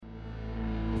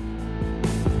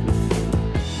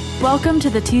Welcome to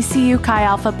the TCU Chi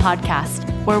Alpha podcast,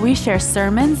 where we share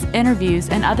sermons, interviews,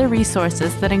 and other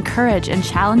resources that encourage and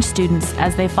challenge students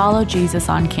as they follow Jesus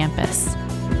on campus.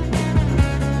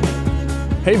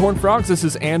 Hey Horned Frogs, this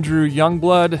is Andrew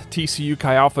Youngblood, TCU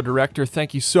Chi Alpha Director.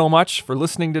 Thank you so much for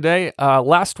listening today.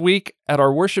 Last week at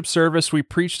our worship service, we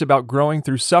preached about growing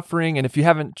through suffering, and if you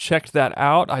haven't checked that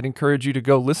out, I'd encourage you to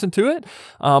go listen to it.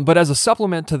 But as a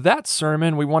supplement to that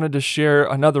sermon, we wanted to share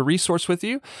another resource with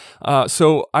you.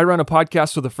 So I run a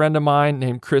podcast with a friend of mine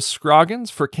named Chris Scroggins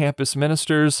for Campus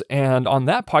Ministers, and on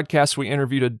that podcast, we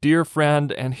interviewed a dear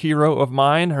friend and hero of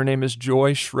mine. Her name is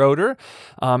Joy Schroeder,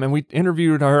 and we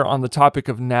interviewed her on the topic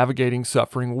of navigating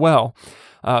suffering well.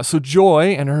 So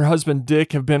Joy and her husband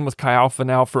Dick have been with Chi Alpha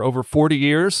now for over 40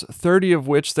 years, 30 of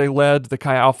which they led the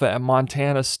Chi Alpha at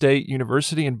Montana State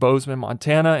University in Bozeman,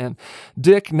 Montana. And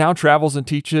Dick now travels and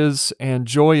teaches, and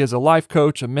Joy is a life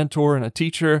coach, a mentor, and a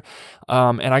teacher.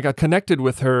 And I got connected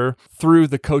with her through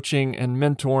the coaching and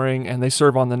mentoring, and they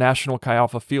serve on the National Chi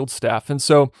Alpha field staff. And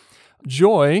so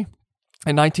Joy,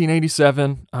 in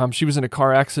 1987, she was in a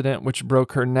car accident which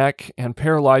broke her neck and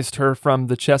paralyzed her from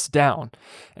the chest down.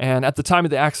 And at the time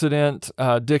of the accident,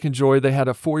 Dick and Joy, they had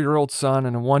a 4-year-old son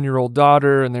and a 1-year-old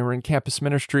daughter, and they were in campus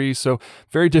ministry, so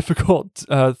very difficult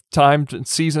time and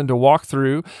season to walk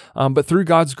through. But through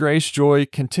God's grace, Joy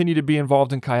continued to be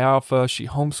involved in Chi Alpha. She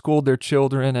homeschooled their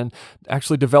children and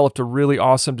actually developed a really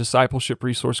awesome discipleship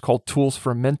resource called Tools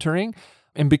for Mentoring.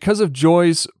 And because of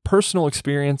Joy's personal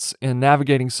experience in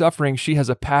navigating suffering, she has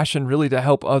a passion really to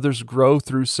help others grow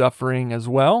through suffering as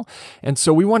well. And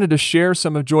so we wanted to share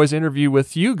some of Joy's interview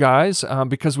with you guys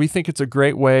because we think it's a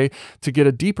great way to get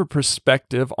a deeper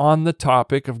perspective on the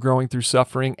topic of growing through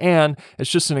suffering. And it's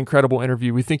just an incredible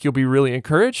interview. We think you'll be really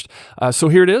encouraged. So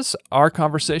here it is, our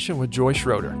conversation with Joy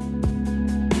Schroeder.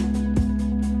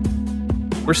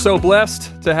 We're so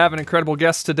blessed to have an incredible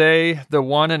guest today, the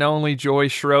one and only Joy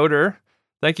Schroeder.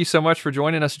 Thank you so much for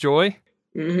joining us, Joy.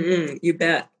 You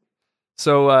bet.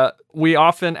 So we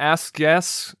often ask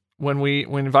guests when we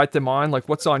invite them on, like,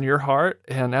 what's on your heart?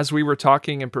 And as we were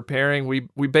talking and preparing,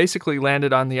 we basically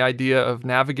landed on the idea of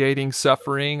navigating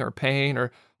suffering or pain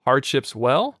or hardships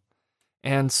well.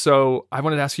 And so I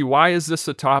wanted to ask you, why is this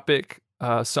a topic,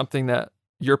 something that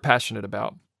you're passionate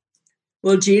about?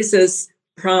 Well, Jesus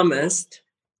promised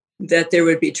that there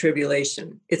would be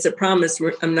tribulation. It's a promise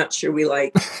I'm not sure we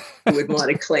would want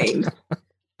to claim,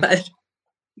 but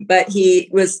he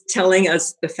was telling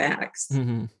us the facts,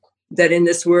 that in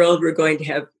this world we're going to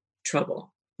have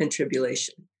trouble and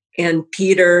tribulation. And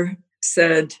Peter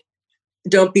said,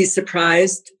 don't be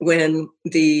surprised when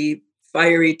the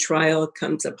fiery trial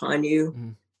comes upon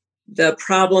you. The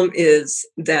problem is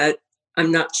that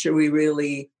I'm not sure we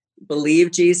really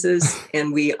believe Jesus,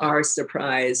 and we are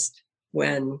surprised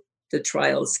when the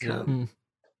trials come.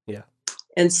 Yeah.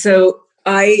 And so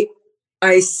I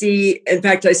see, in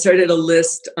fact, I started a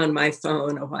list on my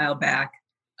phone a while back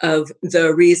of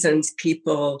the reasons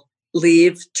people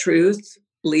leave truth,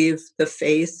 leave the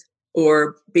faith,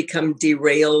 or become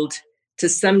derailed to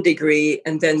some degree,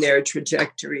 and then their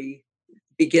trajectory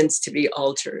begins to be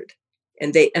altered,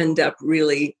 and they end up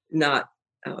really not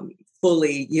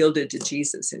fully yielded to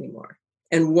Jesus anymore.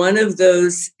 And one of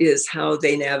those is how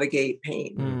they navigate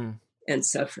pain and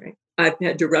suffering. I've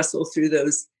had to wrestle through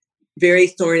those very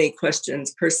thorny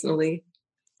questions personally.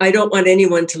 I don't want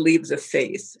anyone to leave the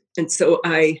faith. And so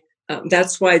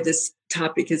that's why this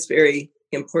topic is very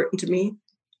important to me,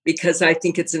 because I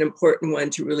think it's an important one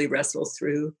to really wrestle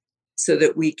through so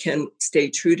that we can stay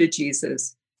true to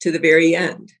Jesus to the very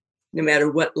end, no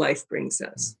matter what life brings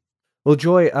us. Well,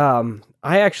 Joy,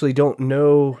 I actually don't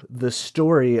know the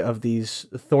story of these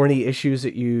thorny issues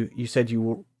that you said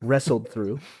you wrestled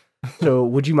through. So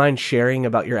would you mind sharing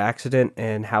about your accident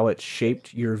and how it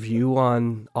shaped your view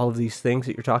on all of these things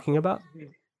that you're talking about?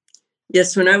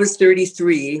 Yes, when I was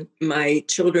 33, our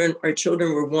children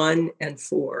were 1 and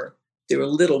 4. They were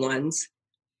little ones.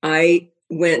 I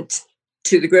went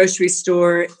to the grocery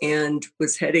store and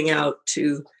was heading out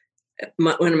to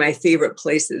one of my favorite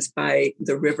places by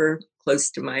the river close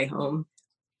to my home.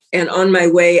 And on my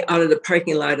way out of the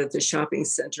parking lot of the shopping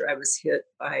center, I was hit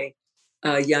by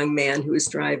a young man who was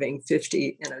driving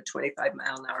 50 in a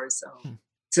 25-mile-an-hour zone.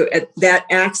 So that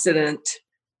accident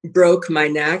broke my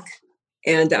neck.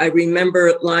 And I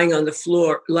remember lying on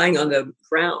the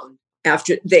ground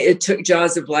after it took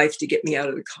jaws of life to get me out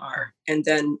of the car. And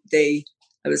then I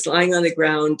was lying on the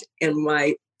ground, and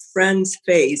my friend's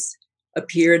face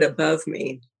appeared above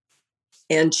me.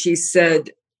 And she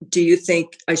said, do you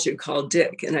think I should call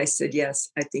Dick? And I said, yes,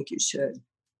 I think you should.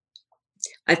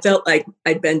 I felt like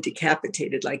I'd been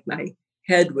decapitated, like my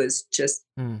head was just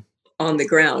on the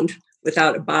ground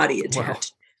without a body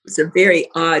attached. Wow. It's a very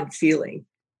odd feeling.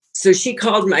 So she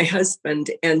called my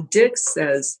husband, and Dick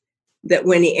says that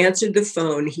when he answered the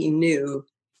phone, he knew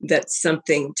that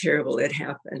something terrible had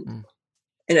happened. Mm.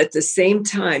 And at the same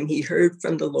time, he heard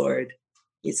from the Lord.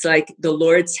 It's like the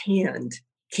Lord's hand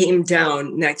came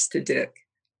down next to Dick.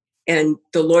 And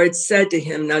the Lord said to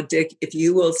him, now, Dick, if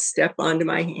you will step onto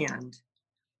my hand,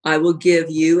 I will give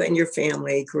you and your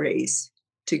family grace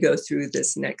to go through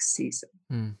this next season.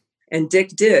 Mm. And Dick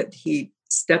did. He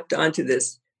stepped onto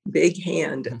this big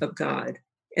hand of God.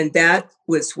 And that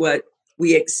was what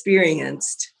we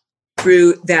experienced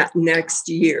through that next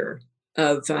year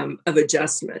of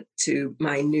adjustment to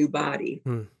my new body.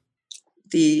 Mm.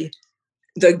 The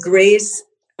grace,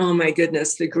 oh my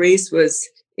goodness, the grace was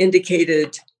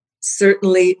indicated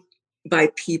certainly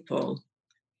by people.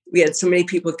 We had so many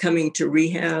people coming to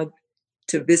rehab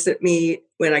to visit me.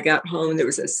 When I got home, there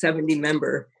was a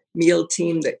 70-member meal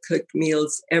team that cooked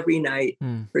meals every night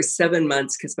for 7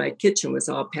 months because my kitchen was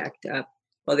all packed up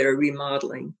while they were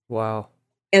remodeling. Wow.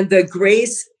 And the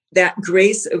grace, that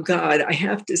grace of God, I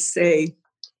have to say,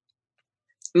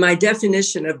 my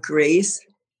definition of grace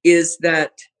is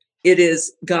that it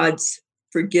is God's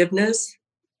forgiveness,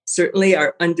 certainly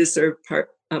our undeserved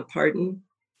pardon.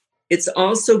 It's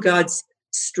also God's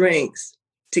strength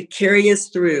to carry us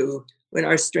through when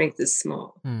our strength is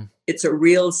small. Mm. It's a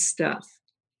real stuff.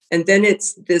 And then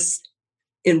it's this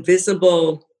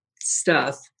invisible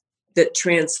stuff that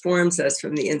transforms us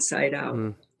from the inside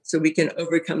out so we can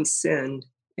overcome sin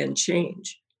and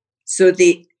change. So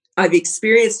I've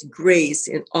experienced grace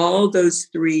in all those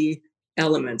three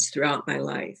elements throughout my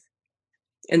life.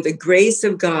 And the grace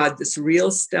of God, this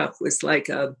real stuff, was like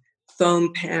a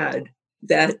foam pad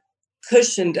that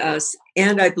cushioned us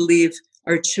and I believe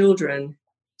our children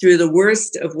through the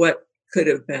worst of what could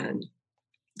have been.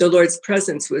 The Lord's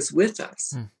presence was with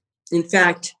us. In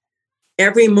fact,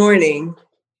 every morning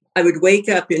I would wake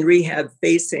up in rehab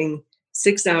facing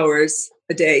 6 hours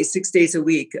a day, 6 days a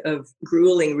week of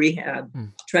grueling rehab,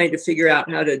 trying to figure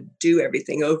out how to do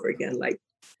everything over again, like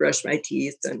brush my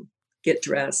teeth and get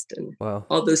dressed and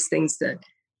all those things that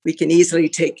we can easily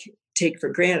take for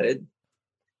granted.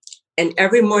 And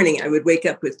every morning I would wake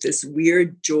up with this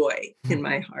weird joy in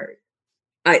my heart.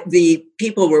 The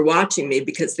people were watching me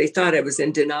because they thought I was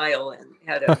in denial and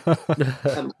had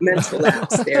a mental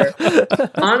lapse there.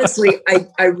 Honestly,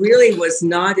 I really was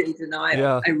not in denial.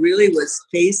 Yeah. I really was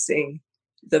facing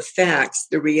the facts,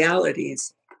 the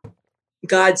realities.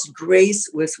 God's grace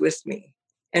was with me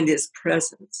and his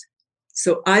presence.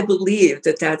 So I believe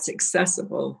that that's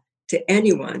accessible to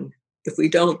anyone if we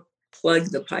don't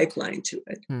plug the pipeline to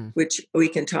it, which we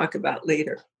can talk about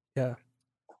later. Yeah.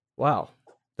 Wow.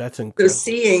 That's incredible.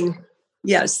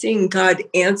 So seeing God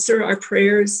answer our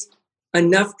prayers,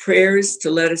 enough prayers to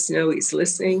let us know he's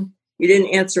listening. He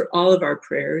didn't answer all of our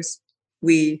prayers.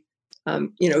 He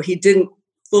didn't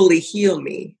fully heal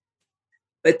me,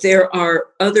 but there are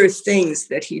other things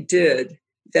that he did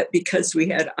that because we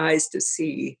had eyes to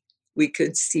see, we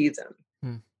could see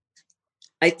them.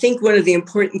 I think one of the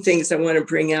important things I want to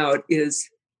bring out is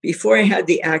before I had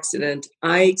the accident,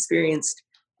 I experienced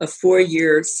a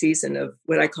 4-year season of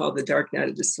what I call the dark night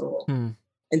of the soul. And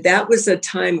that was a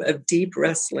time of deep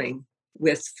wrestling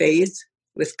with faith,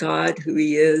 with God, who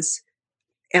he is,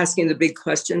 asking the big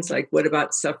questions like, what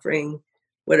about suffering?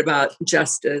 What about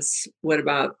justice? What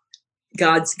about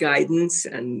God's guidance?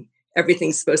 And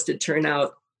everything's supposed to turn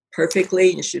out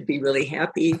perfectly. You should be really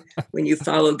happy when you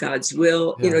follow God's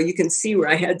will. Yeah. You can see where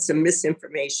I had some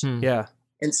misinformation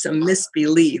and some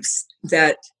misbeliefs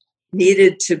that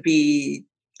needed to be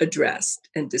addressed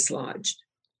and dislodged.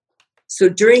 So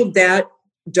during that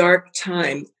dark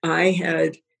time, I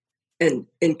had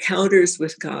encounters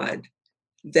with God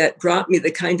that brought me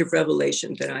the kind of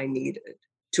revelation that I needed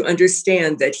to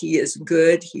understand that he is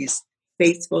good, he's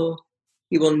faithful,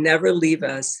 he will never leave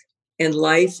us, and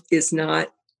life is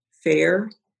not fair.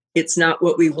 It's not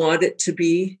what we want it to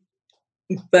be,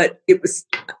 but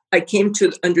I came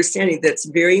to understanding that it's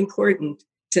very important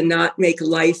to not make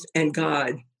life and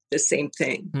God the same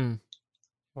thing.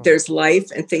 There's life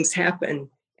and things happen,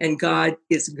 and God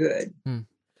is good.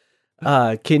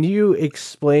 Can you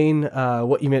explain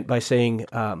what you meant by saying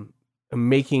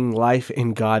making life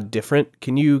and God different?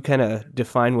 Can you kind of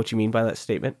define what you mean by that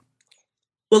statement?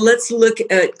 Well, let's look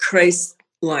at Christ's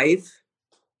life.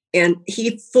 And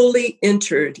he fully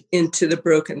entered into the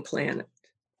broken planet.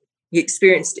 He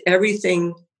experienced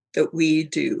everything that we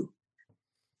do.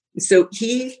 So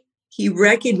he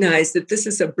recognized that this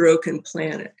is a broken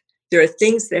planet. There are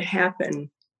things that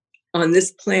happen on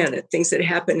this planet, things that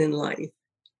happen in life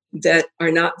that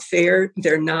are not fair.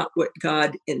 They're not what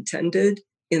God intended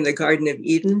in the Garden of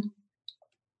Eden.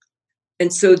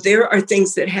 And so there are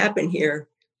things that happen here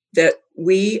that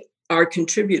we are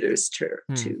contributors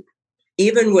to.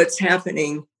 Even what's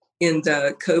happening in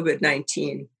the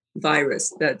COVID-19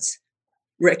 virus that's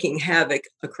wreaking havoc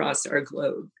across our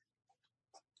globe.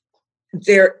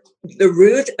 The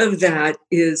root of that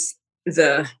is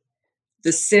the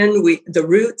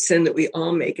root sin that we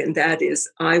all make, and that is,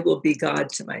 I will be God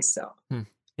to myself.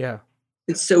 Yeah.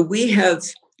 And so we have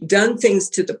done things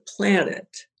to the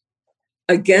planet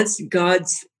against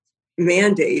God's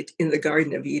mandate in the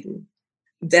Garden of Eden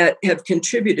that have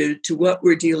contributed to what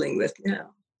we're dealing with now.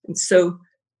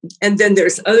 And then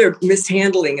there's other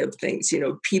mishandling of things,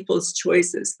 people's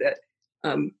choices, that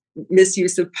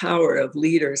misuse of power of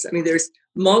leaders. I mean, there's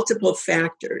multiple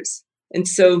factors. And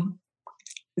so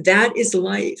that is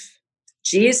life.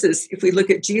 Jesus, if we look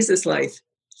at Jesus' life,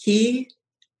 he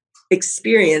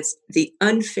experienced the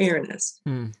unfairness,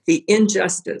 the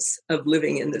injustice of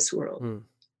living in this world.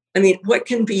 I mean, what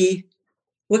can be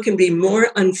more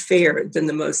unfair than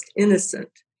the most innocent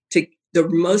to the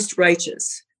most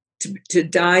righteous to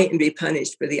die and be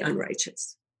punished for the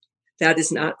unrighteous? That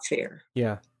is not fair.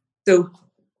 Yeah. So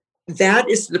that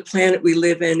is the planet we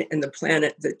live in, and the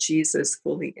planet that Jesus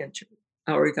fully entered,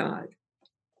 our God.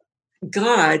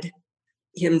 God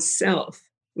himself,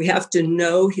 we have to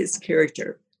know his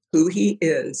character, who he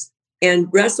is, and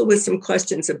wrestle with some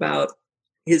questions about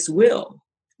his will,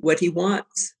 what he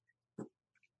wants.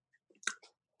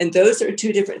 And those are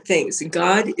two different things.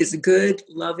 God is good,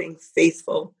 loving,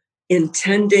 faithful,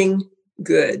 intending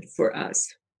good for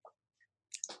us.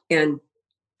 And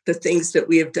the things that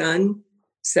we have done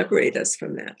separate us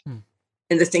from that.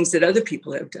 And the things that other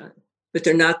people have done, but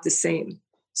they're not the same.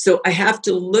 So I have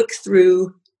to look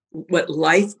through what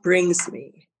life brings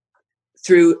me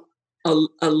through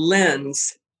a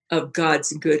lens of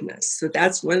God's goodness. So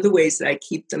that's one of the ways that I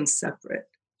keep them separate.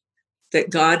 That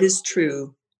God is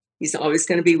true. He's always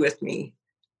going to be with me.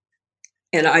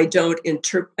 And I don't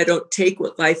take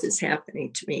what life is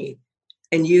happening to me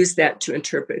and use that to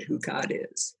interpret who God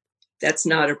is. That's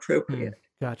not appropriate.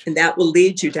 Gotcha. And that would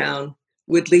lead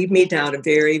me down a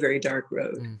very, very dark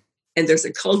road. And there's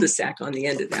a cul-de-sac on the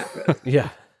end of that road. Yeah.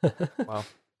 Wow.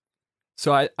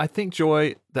 So I think,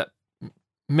 Joy, that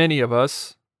many of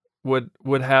us would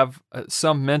have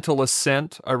some mental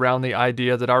assent around the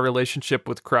idea that our relationship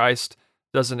with Christ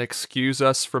doesn't excuse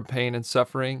us from pain and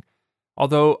suffering,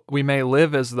 although we may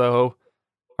live as though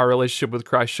our relationship with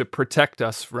Christ should protect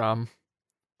us from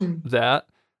that.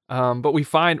 But we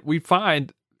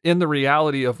find in the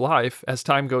reality of life, as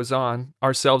time goes on,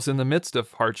 ourselves in the midst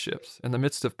of hardships, in the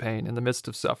midst of pain, in the midst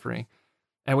of suffering,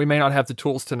 and we may not have the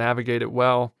tools to navigate it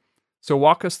well. So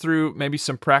walk us through maybe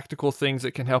some practical things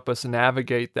that can help us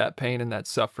navigate that pain and that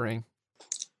suffering.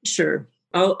 Sure.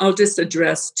 I'll just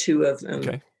address two of them.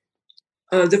 Okay.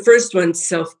 The first one,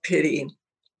 self-pity.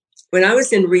 When I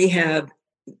was in rehab,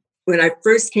 when I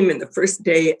first came in, the first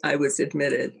day I was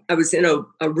admitted, I was in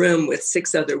a room with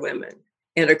 6 other women.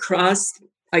 And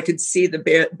I could see the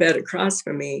bed across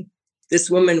from me. This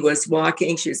woman was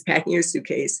walking, she was packing her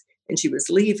suitcase, and she was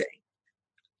leaving.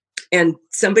 And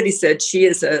somebody said she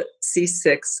is a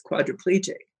C6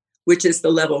 quadriplegic, which is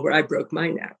the level where I broke my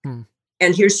neck.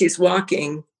 And here she's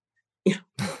walking.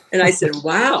 And I said,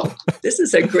 wow, this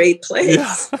is a great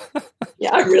place.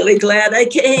 Yeah, I'm really glad I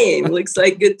came. Looks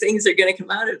like good things are going to come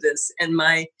out of this. And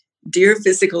my dear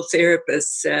physical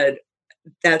therapist said,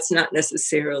 that's not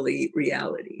necessarily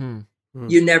reality.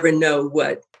 You never know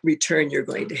what return you're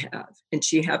going to have. And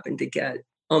she happened to get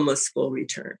almost full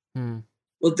return.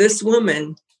 Well, this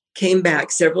woman came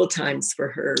back several times for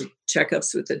her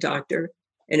checkups with the doctor.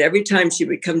 And every time she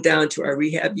would come down to our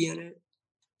rehab unit,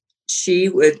 she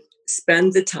would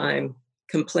spend the time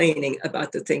complaining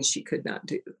about the things she could not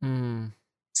do.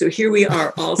 So here we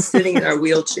are all sitting in our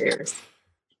wheelchairs.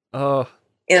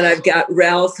 And I've got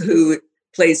Ralph, who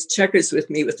plays checkers with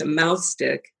me with a mouth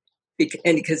stick,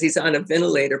 and because he's on a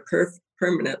ventilator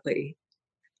permanently.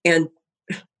 And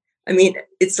I mean,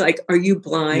 it's like, are you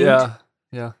blind?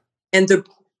 Yeah. And the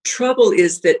trouble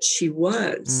is that she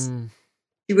was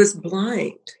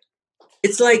blind.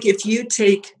 It's like if you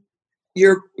take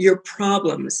your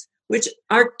problems, which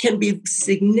can be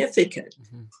significant.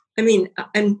 I mean,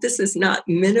 and this is not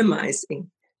minimizing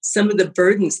some of the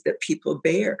burdens that people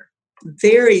bear,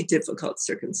 very difficult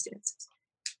circumstances.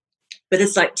 But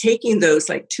it's like taking those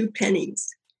like 2 pennies.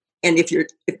 And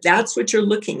if that's what you're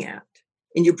looking at,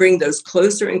 and you bring those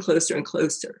closer and closer and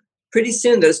closer, pretty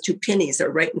soon those 2 pennies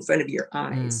are right in front of your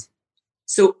eyes.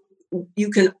 So you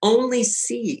can only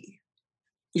see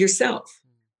yourself.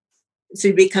 So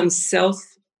he becomes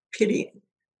self-pitying.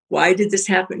 Why did this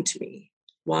happen to me?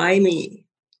 Why me?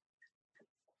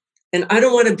 And I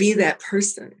don't want to be that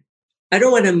person. I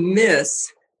don't want to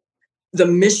miss the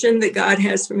mission that God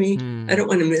has for me. I don't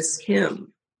want to miss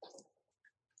him.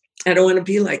 I don't want to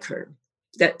be like her.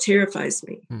 That terrifies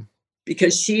me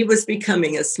because she was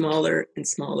becoming a smaller and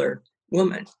smaller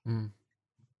woman.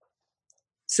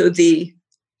 So the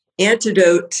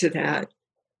antidote to that,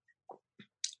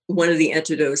 one of the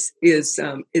antidotes is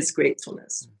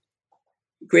gratefulness.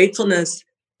 Gratefulness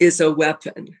is a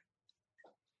weapon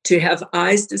to have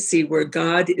eyes to see where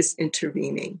God is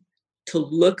intervening, to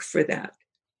look for that,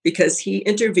 because he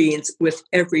intervenes with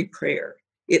every prayer.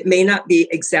 It may not be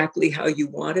exactly how you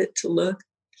want it to look.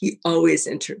 He always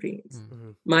intervenes.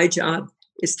 My job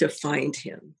is to find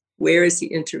him. Where is he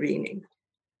intervening?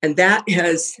 And that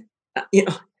has,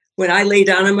 when I lay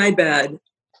down on my bed,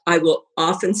 I will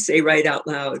often say right out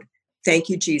loud, thank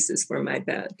you, Jesus, for my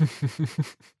bed.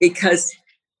 Because,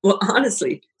 well,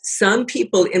 honestly, some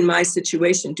people in my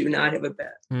situation do not have a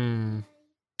bed.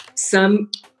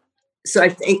 So I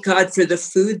thank God for the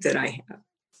food that I have,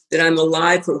 that I'm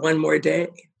alive for one more day.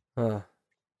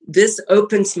 This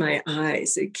opens my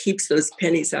eyes. It keeps those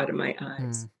pennies out of my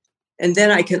eyes. And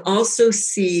then I can also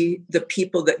see the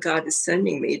people that God is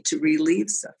sending me to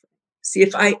relieve suffering. See,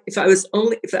 if I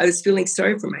was feeling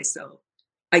sorry for myself,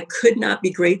 I could not be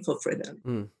grateful for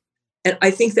them. And I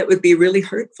think that would be really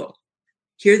hurtful.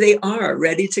 Here they are,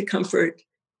 ready to comfort,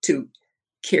 to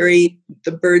carry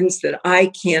the burdens that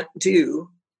I can't do.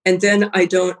 And then I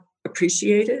don't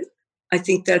appreciate it. I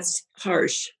think that's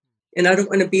harsh. And I don't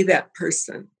want to be that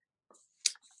person.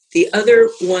 The other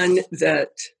one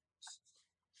that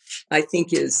I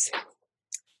think is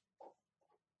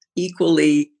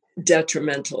equally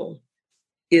detrimental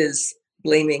is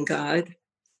blaming God.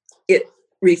 It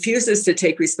refuses to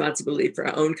take responsibility for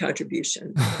our own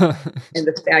contribution and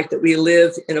the fact that we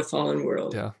live in a fallen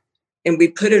world. Yeah. And we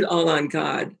put it all on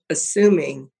God,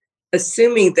 assuming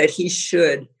that he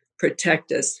should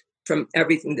protect us from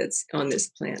everything that's on this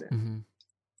planet.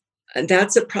 And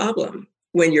that's a problem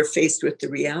when you're faced with the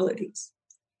realities,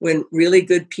 when really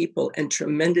good people and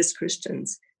tremendous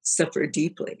Christians suffer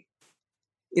deeply.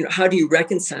 How do you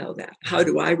reconcile that? How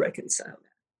do I reconcile that?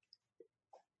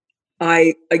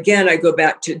 I go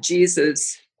back to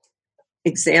Jesus'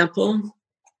 example.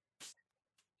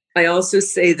 I also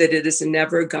say that it is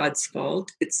never God's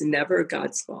fault. It's never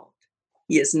God's fault.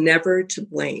 He is never to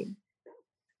blame.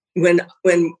 When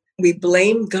we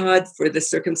blame God for the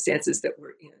circumstances that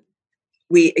we're in,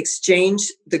 we exchange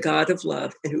the God of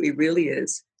love and who he really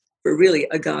is for really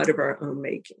a God of our own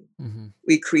making.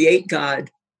 We create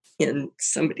God in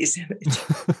somebody's image.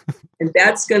 And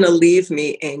that's going to leave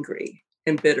me angry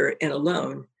and bitter and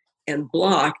alone and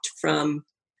blocked from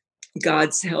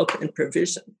God's help and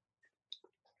provision.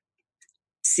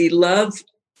 See,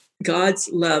 God's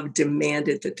love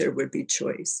demanded that there would be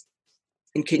choice.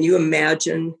 And can you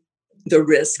imagine the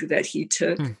risk that he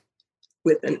took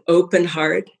with an open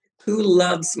heart? Who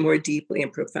loves more deeply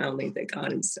and profoundly than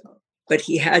God himself? But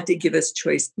he had to give us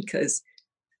choice because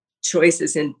choice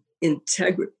is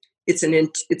integral. It's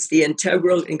the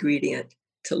integral ingredient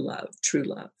to love, true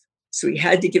love. So he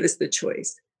had to give us the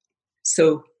choice.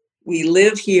 So we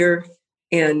live here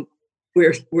and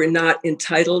we're not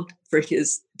entitled for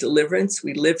his deliverance.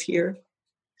 We live here.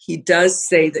 He does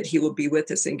say that he will be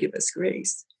with us and give us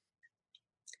grace.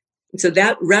 And so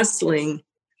that wrestling,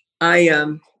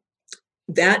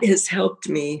 that has helped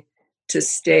me to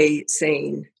stay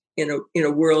sane in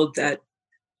a world that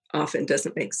often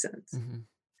doesn't make sense.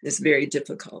 It's very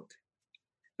difficult.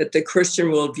 But the Christian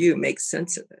worldview makes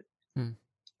sense of it.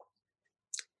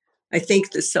 I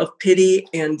think the self-pity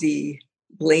and the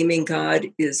blaming God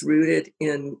is rooted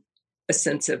in a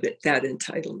sense of that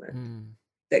entitlement,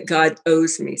 that God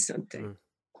owes me something.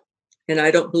 And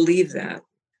I don't believe that.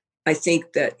 I think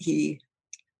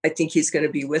he's going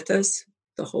to be with us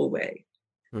the whole way.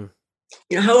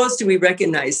 How else do we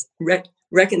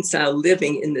reconcile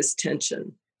living in this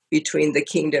tension between the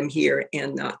kingdom here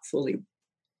and not fully?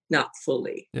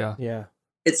 Yeah.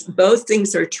 It's both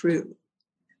things are true.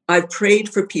 I've prayed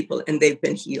for people and they've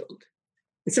been healed.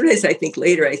 And sometimes I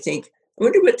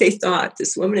wonder what they thought.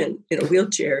 This woman in a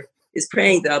wheelchair is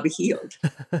praying that I'll be healed.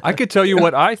 I could tell you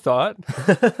what I thought.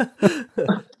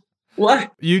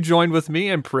 What? You joined with me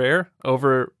in prayer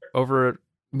over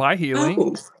my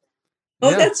healing.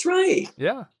 Oh, that's right.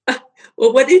 Yeah.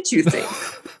 Well, what did you think?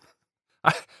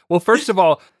 Well, first of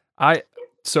all,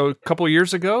 so a couple of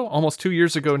years ago, almost 2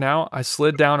 years ago now, I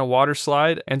slid down a water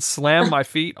slide and slammed my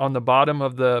feet on the bottom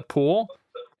of the pool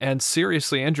and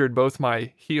seriously injured both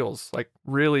my heels, like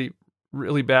really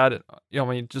really bad.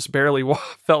 Just barely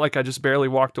felt like I just barely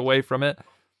walked away from it.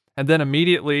 And then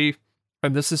immediately,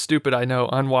 and this is stupid, I know,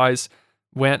 unwise,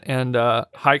 went and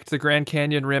hiked the Grand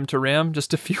Canyon rim to rim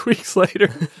just a few weeks later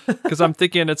because I'm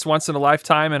thinking it's once in a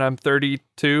lifetime and I'm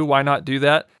 32. Why not do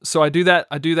that? So I do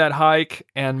that hike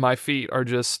and my feet are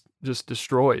just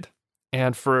destroyed.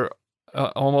 And for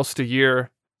almost a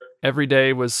year, every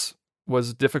day was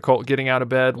difficult getting out of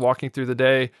bed, walking through the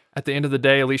day. At the end of the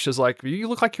day, Alicia's like, you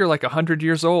look like you're like 100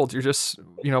 years old. You're just,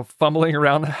 fumbling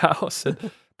around the house.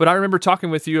 But I remember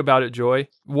talking with you about it, Joy.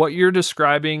 What you're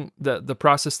describing, the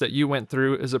process that you went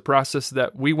through is a process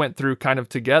that we went through kind of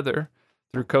together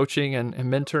through coaching and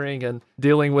mentoring and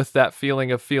dealing with that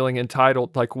feeling of feeling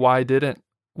entitled. Like, why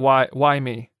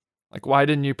me? Like, why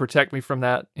didn't you protect me from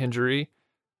that injury?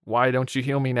 Why don't you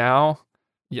heal me now?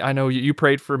 I know you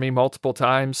prayed for me multiple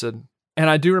times, and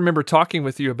I do remember talking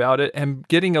with you about it and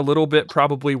getting a little bit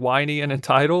probably whiny and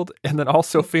entitled, and then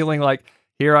also feeling like,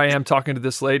 here I am talking to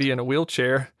this lady in a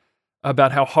wheelchair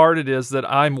about how hard it is that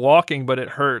I'm walking, but it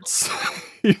hurts.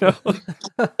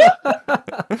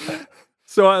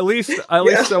 So at least I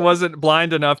wasn't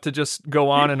blind enough to just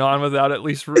go on and on without at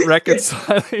least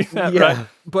reconciling that, right?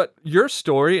 But your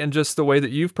story and just the way that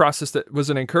you've processed it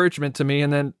was an encouragement to me.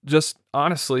 And then just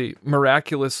honestly,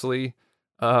 miraculously,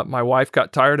 my wife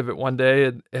got tired of it one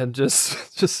day and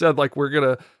just said, like, we're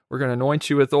gonna anoint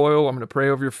you with oil. I'm gonna pray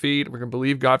over your feet. We're gonna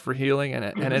believe God for healing, and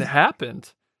it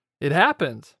happened. It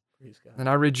happened, and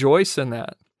I rejoice in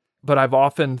that. But I've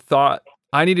often thought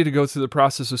I needed to go through the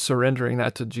process of surrendering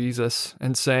that to Jesus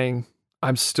and saying,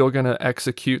 I'm still gonna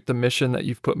execute the mission that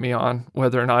you've put me on,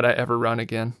 whether or not I ever run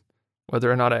again, whether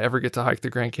or not I ever get to hike the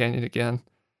Grand Canyon again.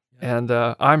 Yeah.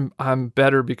 And I'm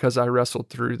better because I wrestled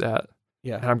through that.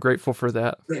 Yeah, and I'm grateful for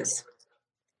that. Yes,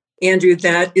 Andrew,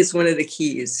 that is one of the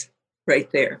keys.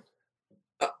 Right there.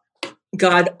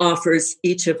 God offers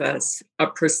each of us a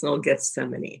personal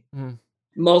Gethsemane,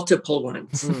 multiple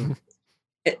ones.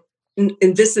 And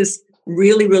this is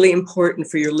really, really important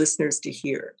for your listeners to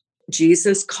hear.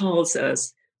 Jesus calls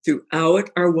us throughout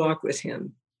our walk with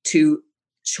him to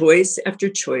choice after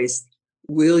choice.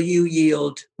 Will you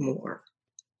yield more?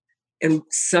 And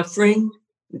suffering,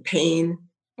 and pain,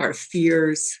 our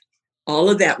fears, all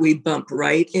of that we bump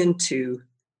right into.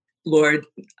 Lord,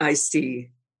 I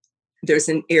see there's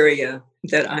an area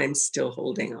that I'm still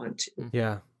holding on to.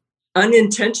 Yeah.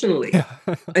 Unintentionally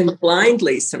and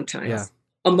blindly sometimes,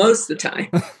 most of the time.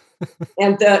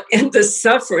 and the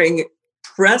suffering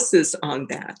presses on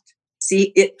that.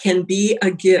 See, it can be a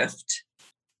gift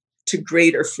to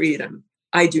greater freedom.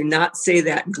 I do not say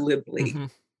that glibly. Mm-hmm.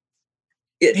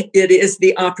 It is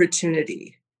the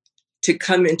opportunity to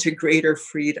come into greater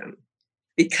freedom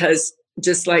because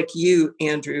just like you,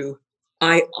 Andrew,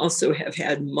 I also have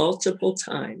had multiple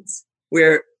times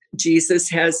where Jesus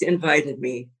has invited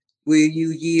me, will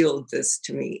you yield this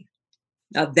to me?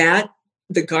 Now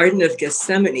the Garden of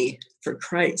Gethsemane for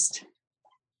Christ,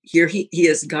 here he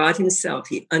is God himself.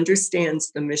 He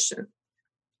understands the mission.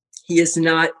 He is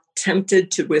not tempted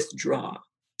to withdraw.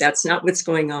 That's not what's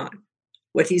going on.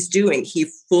 What he's doing, he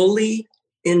fully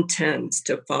intends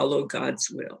to follow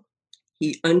God's will.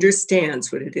 He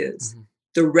understands what it is. Mm-hmm.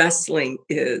 The wrestling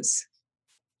is,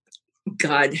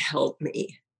 God, help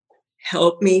me.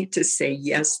 Help me to say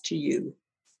yes to you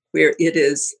where it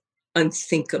is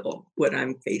unthinkable what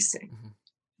I'm facing. Mm-hmm.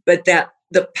 But that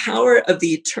the power of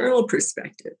the eternal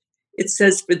perspective, it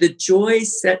says, for the joy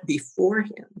set before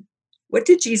him. What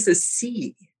did Jesus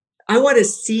see? I want to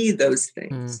see those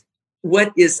things. Mm.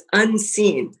 What is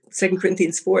unseen? 2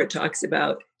 Corinthians 4 talks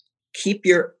about keep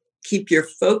your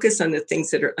focus on the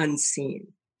things that are unseen.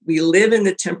 We live in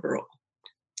the temporal.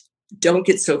 Don't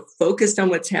get so focused on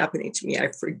what's happening to me.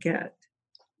 I forget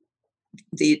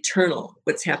the eternal,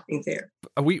 what's happening there.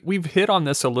 We've hit on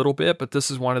this a little bit, but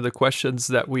this is one of the questions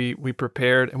that we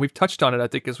prepared, and we've touched on it, I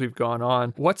think, as we've gone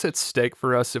on. What's at stake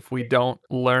for us if we don't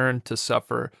learn to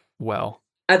suffer well?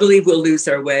 I believe we'll lose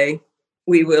our way.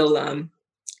 We will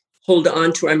hold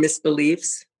on to our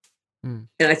misbeliefs. And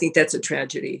I think that's a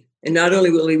tragedy. And not only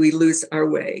will we lose our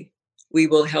way, we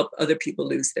will help other people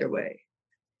lose their way.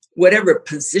 Whatever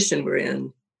position we're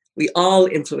in, we all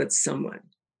influence someone.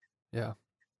 Yeah.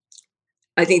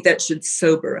 I think that should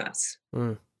sober us.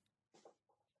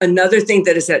 Another thing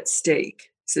that is at stake,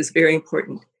 this is very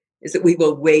important, is that we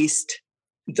will waste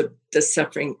the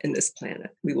suffering in this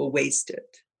planet. We will waste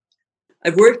it.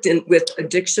 I've worked with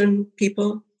addiction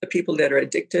people, the people that are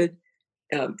addicted,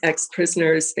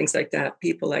 ex-prisoners, things like that,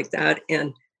 people like that.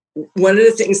 And one of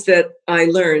the things that I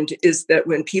learned is that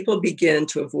when people begin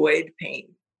to avoid pain,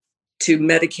 to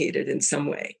medicate it in some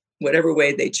way, whatever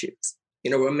way they choose,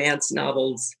 romance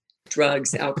novels,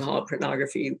 drugs, alcohol,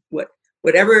 pornography,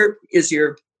 whatever is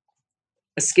your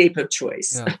escape of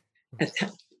choice. Yeah.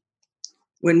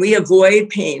 When we avoid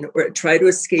pain or try to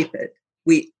escape it,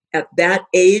 at that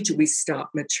age, we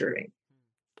stop maturing.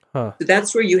 So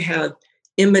that's where you have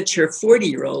immature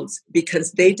 40-year-olds,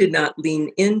 because they did not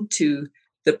lean into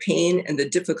the pain and the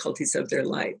difficulties of their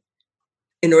life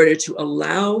in order to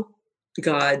allow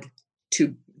God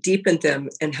to deepen them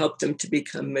and help them to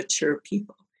become mature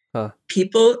people.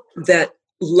 People that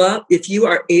love, if you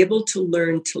are able to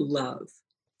learn to love,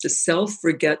 the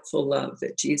self-forgetful love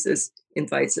that Jesus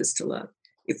invites us to love,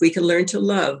 if we can learn to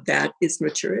love, that is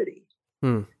maturity.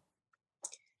 And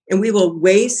we will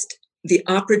waste the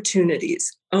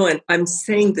opportunities. Oh, and I'm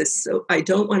saying this so I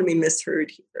don't want to be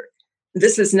misheard here.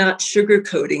 This is not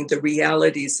sugarcoating the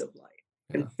realities of life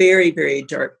and very, very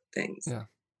dark things. Yeah.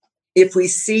 If we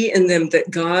see in them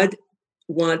that God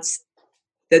wants,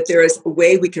 that there is a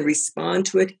way we can respond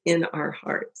to it in our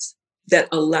hearts that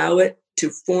allow it to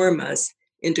form us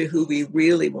into who we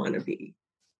really want to be.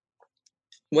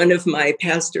 One of my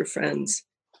pastor friends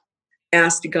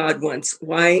asked God once,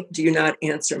 why do you not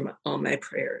answer all my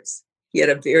prayers? He had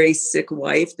a very sick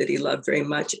wife that he loved very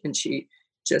much, and she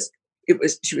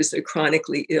was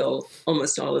chronically ill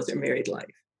almost all of their married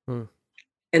life.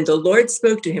 And the Lord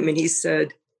spoke to him and he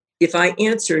said, if I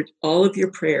answered all of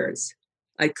your prayers,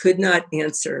 I could not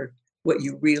answer what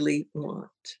you really want.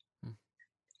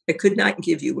 I could not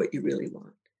give you what you really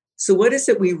want. So what is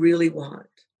it we really want?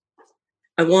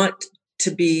 I want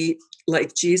to be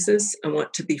like Jesus. I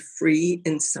want to be free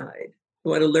inside. I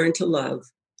want to learn to love,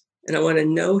 and I want to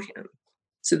know him.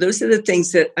 So those are the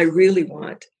things that I really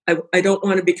want. I don't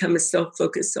want to become a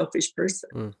self-focused, selfish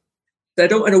person. I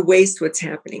don't want to waste what's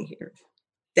happening here.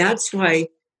 That's why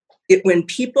when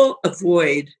people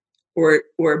avoid or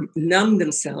numb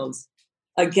themselves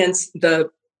against the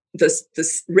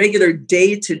regular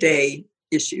day-to-day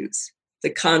issues, the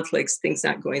conflicts, things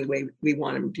not going the way we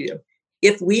want them to do,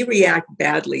 if we react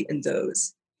badly in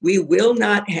those, we will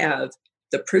not have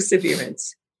the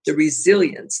perseverance, the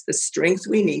resilience, the strength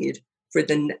we need for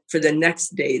the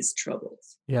next day's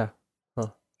troubles. Yeah.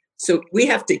 So we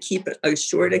have to keep a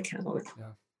short account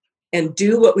and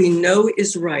do what we know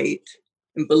is right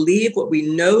and believe what we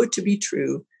know to be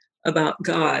true about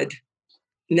God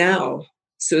now,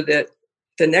 so that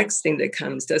the next thing that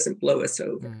comes doesn't blow us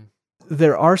over.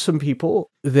 There are some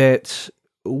people that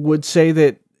would say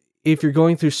that if you're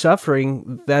going through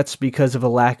suffering, that's because of a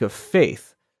lack of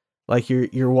faith. Like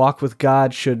your walk with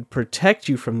God should protect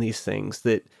you from these things,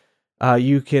 that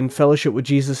you can fellowship with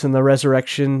Jesus in the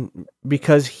resurrection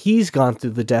because he's gone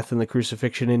through the death and the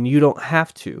crucifixion and you don't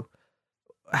have to.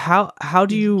 How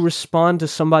do you respond to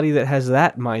somebody that has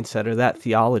that mindset or that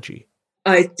theology?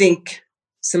 I think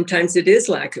sometimes it is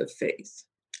lack of faith.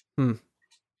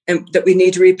 And that we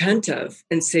need to repent of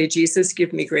and say, Jesus,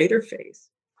 give me greater faith.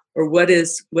 Or what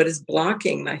is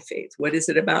blocking my faith? What is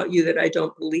it about you that I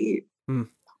don't believe?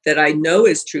 That I know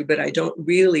is true, but I don't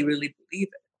really, really believe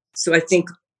it. So I think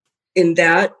in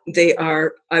that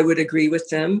I would agree with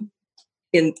them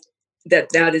in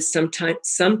that is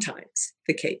sometimes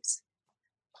the case.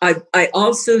 I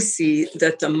also see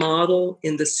that the model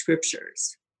in the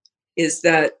scriptures is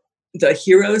that the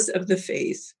heroes of the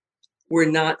faith were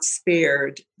not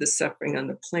spared the suffering on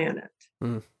the planet.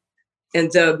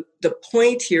 And the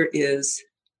point here is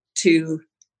to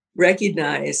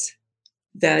recognize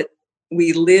that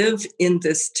we live in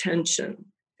this tension.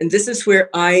 And this is where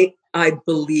I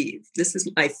believe,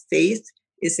 my faith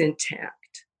is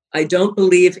intact. I don't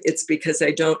believe it's because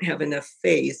I don't have enough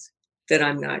faith that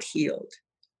I'm not healed.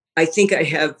 I think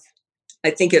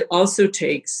it also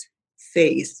takes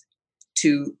faith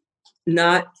to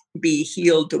not be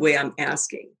healed the way I'm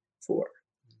asking for.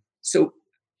 So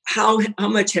how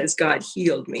much has God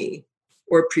healed me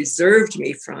or preserved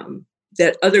me from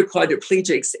that other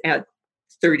quadriplegics at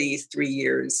 33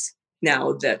 years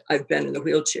now that I've been in the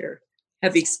wheelchair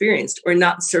have experienced or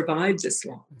not survived this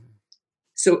long?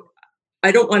 So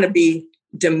I don't want to be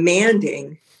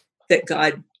demanding that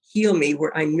God heal me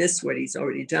where I miss what he's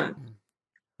already done.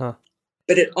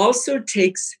 But it also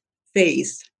takes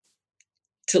faith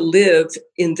to live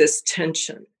in this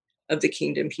tension of the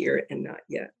kingdom here and not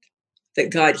yet.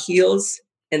 That God heals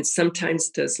and sometimes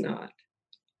does not.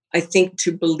 I think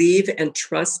to believe and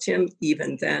trust him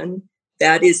even then,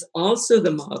 that is also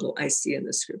the model I see in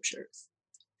the scriptures.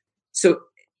 So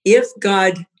if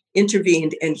God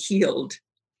intervened and healed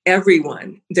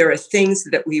everyone, there are things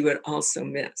that we would also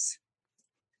miss.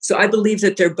 So I believe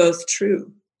that they're both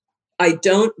true. I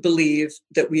don't believe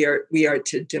that we are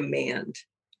to demand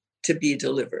to be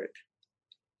delivered.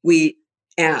 We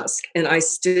ask, and I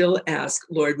still ask,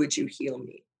 Lord, would you heal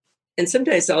me? And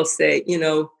sometimes I'll say,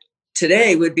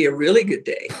 today would be a really good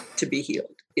day to be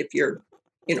healed if you're,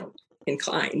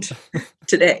 inclined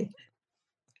today.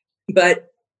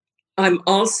 But I'm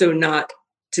also not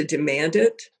to demand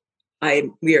it.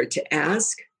 We are to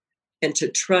ask and to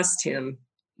trust him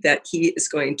that he is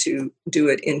going to do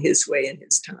it in his way and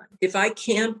his time. If I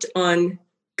camped on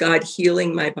God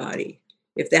healing my body,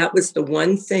 if that was the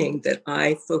one thing that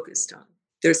I focused on,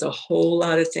 there's a whole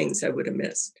lot of things I would have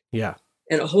missed. Yeah.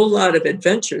 And a whole lot of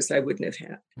adventures I wouldn't have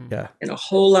had. Yeah. And a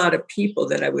whole lot of people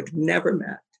that I would have never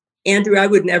met. Andrew, I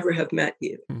would never have met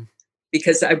you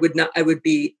because I would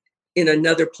be in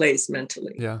another place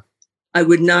mentally. Yeah. I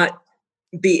would not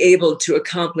be able to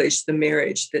accomplish the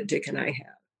marriage that Dick and I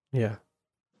have. Yeah.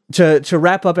 To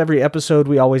wrap up every episode,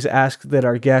 we always ask that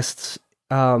our guests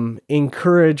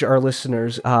encourage our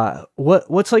listeners.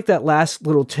 What's like that last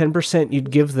little 10% you'd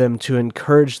give them to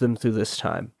encourage them through this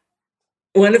time?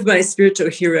 One of my spiritual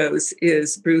heroes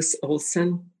is Bruce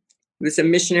Olson. He was a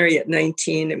missionary at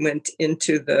 19 and went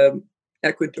into the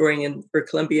Ecuadorian or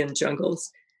Colombian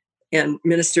jungles and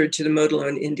ministered to the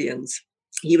Mogollon Indians.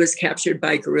 He was captured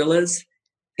by guerrillas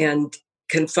and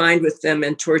confined with them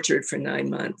and tortured for 9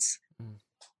 months.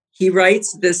 He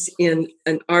writes this in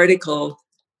an article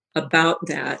about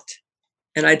that,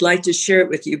 and I'd like to share it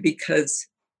with you because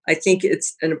I think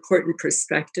it's an important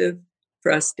perspective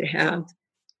for us to have.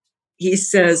 He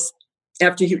says,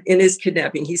 in his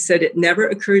kidnapping, he said, "It never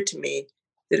occurred to me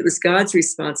that it was God's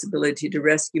responsibility to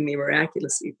rescue me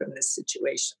miraculously from this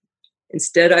situation.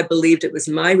 Instead, I believed it was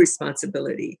my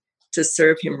responsibility to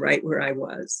serve him right where I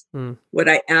was. What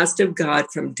I asked of God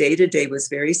from day to day was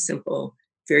very simple,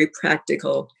 very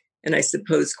practical, and I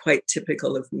suppose quite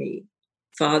typical of me.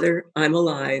 Father, I'm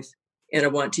alive, and I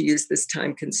want to use this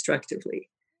time constructively.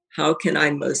 How can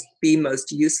I be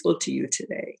most useful to you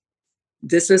today?"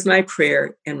 This was my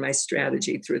prayer and my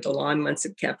strategy through the long months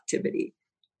of captivity.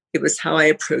 It was how I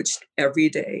approached every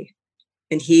day.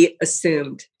 And he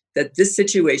assumed that this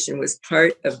situation was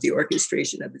part of the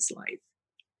orchestration of his life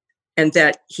and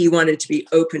that he wanted to be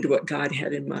open to what God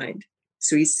had in mind.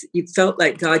 So he felt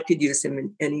like God could use him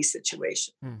in any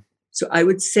situation. So I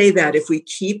would say that if we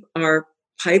keep our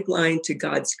pipeline to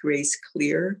God's grace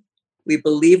clear, we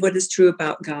believe what is true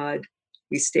about God,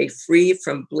 we stay free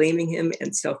from blaming him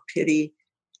and self-pity,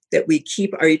 that we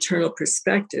keep our eternal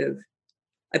perspective,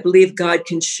 I believe God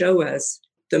can show us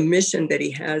the mission that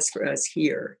he has for us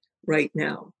here, right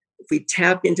now. If we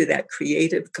tap into that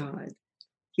creative God,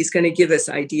 he's going to give us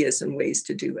ideas and ways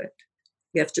to do it.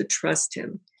 We have to trust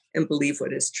him and believe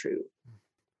what is true.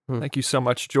 Thank you so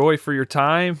much, Joy, for your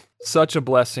time. Such a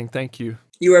blessing. Thank you.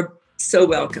 You are so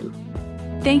welcome.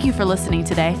 Thank you for listening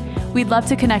today. We'd love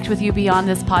to connect with you beyond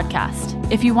this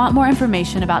podcast. If you want more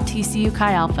information about TCU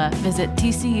Chi Alpha, visit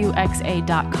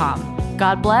tcuxa.com.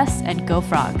 God bless and go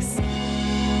Frogs.